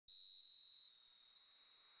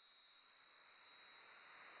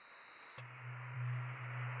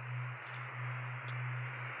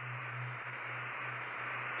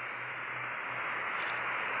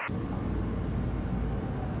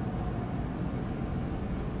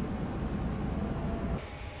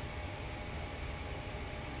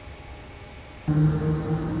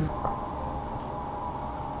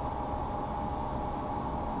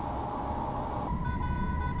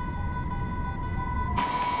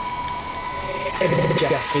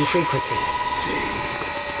Adjusting frequencies.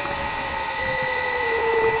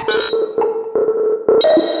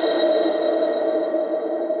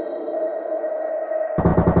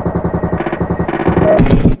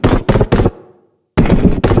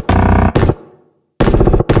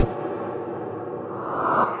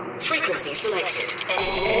 Frequency selected.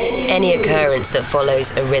 Any occurrence that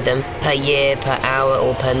follows a rhythm per year, per hour,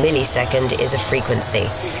 or per millisecond is a frequency.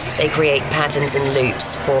 They create patterns and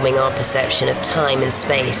loops, forming our perception of time and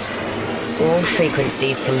space. All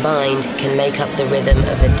frequencies combined can make up the rhythm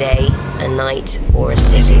of a day, a night, or a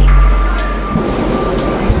city.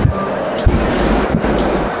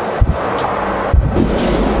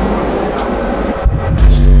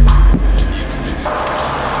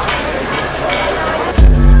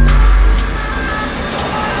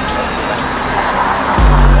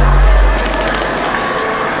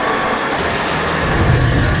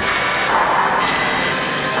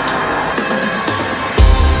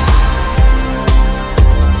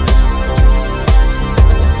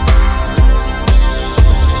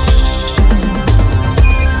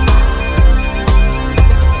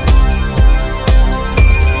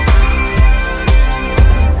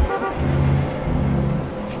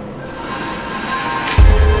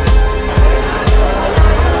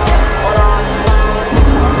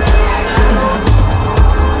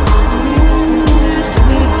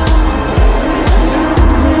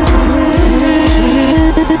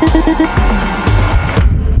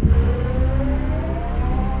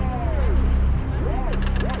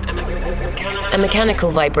 A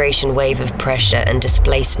mechanical vibration wave of pressure and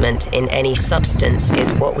displacement in any substance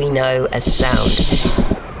is what we know as sound.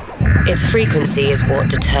 Its frequency is what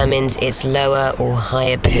determines its lower or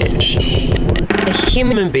higher pitch. A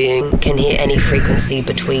human being can hear any frequency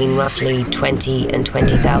between roughly 20 and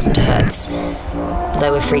 20,000 hertz.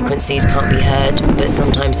 Lower frequencies can't be heard, but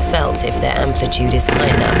sometimes felt if their amplitude is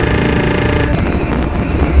high enough.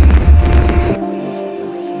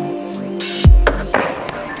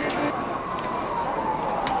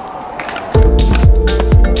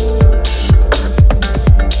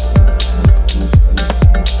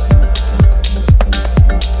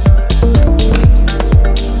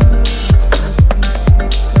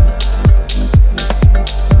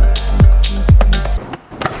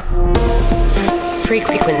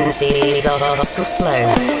 Frequencies are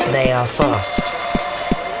slow, they are fast.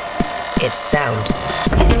 It's sound.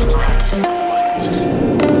 It's light.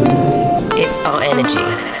 It's our energy,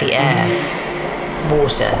 the air,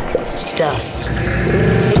 water, dust,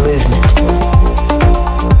 movement.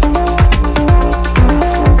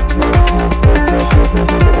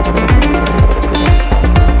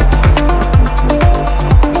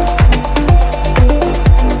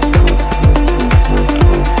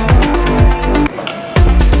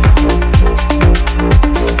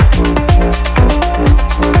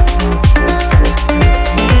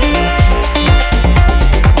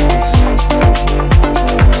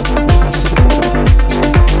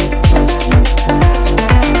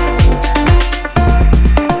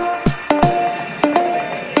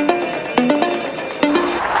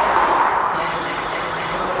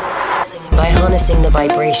 Harnessing the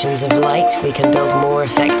vibrations of light, we can build more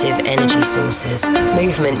effective energy sources.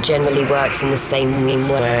 Movement generally works in the same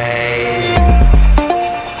way.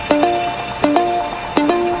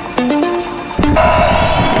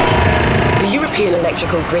 The European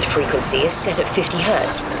electrical grid frequency is set at 50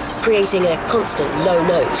 Hz, creating a constant low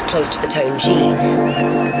note close to the tone G.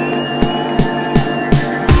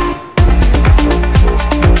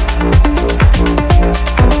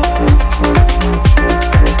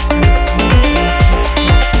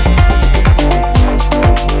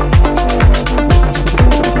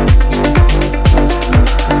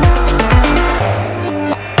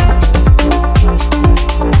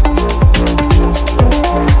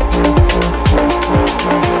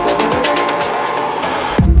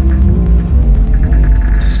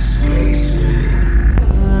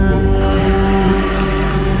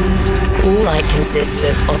 Consists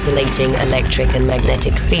of oscillating electric and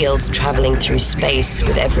magnetic fields traveling through space,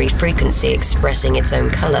 with every frequency expressing its own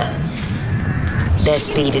color. Their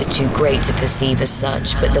speed is too great to perceive as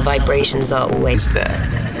such, but the vibrations are always there.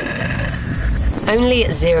 Only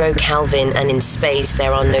at 0 Kelvin and in space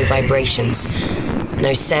there are no vibrations,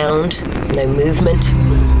 no sound, no movement.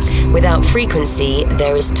 Without frequency,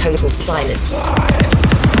 there is total silence.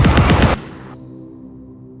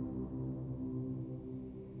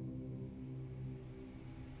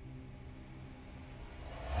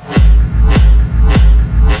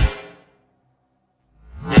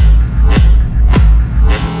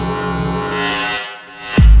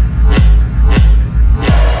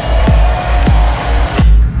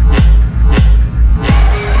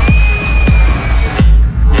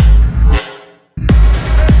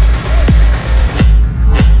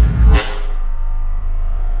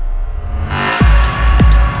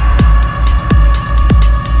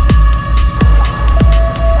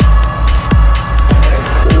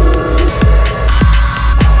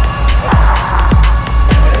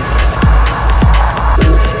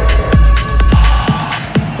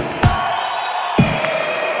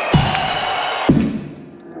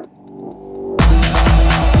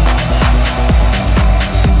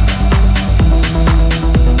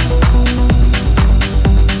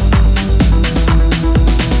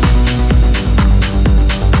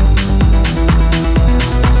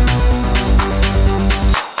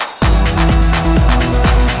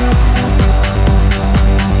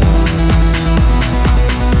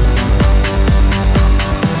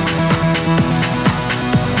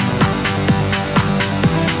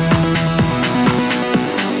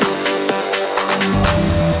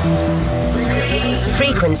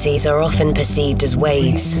 frequencies are often perceived as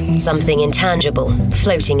waves, something intangible,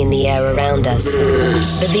 floating in the air around us.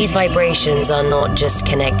 But these vibrations are not just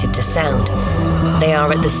connected to sound. They are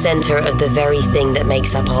at the center of the very thing that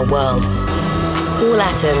makes up our world. All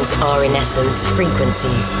atoms are, in essence,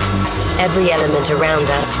 frequencies. Every element around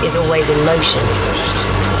us is always in motion.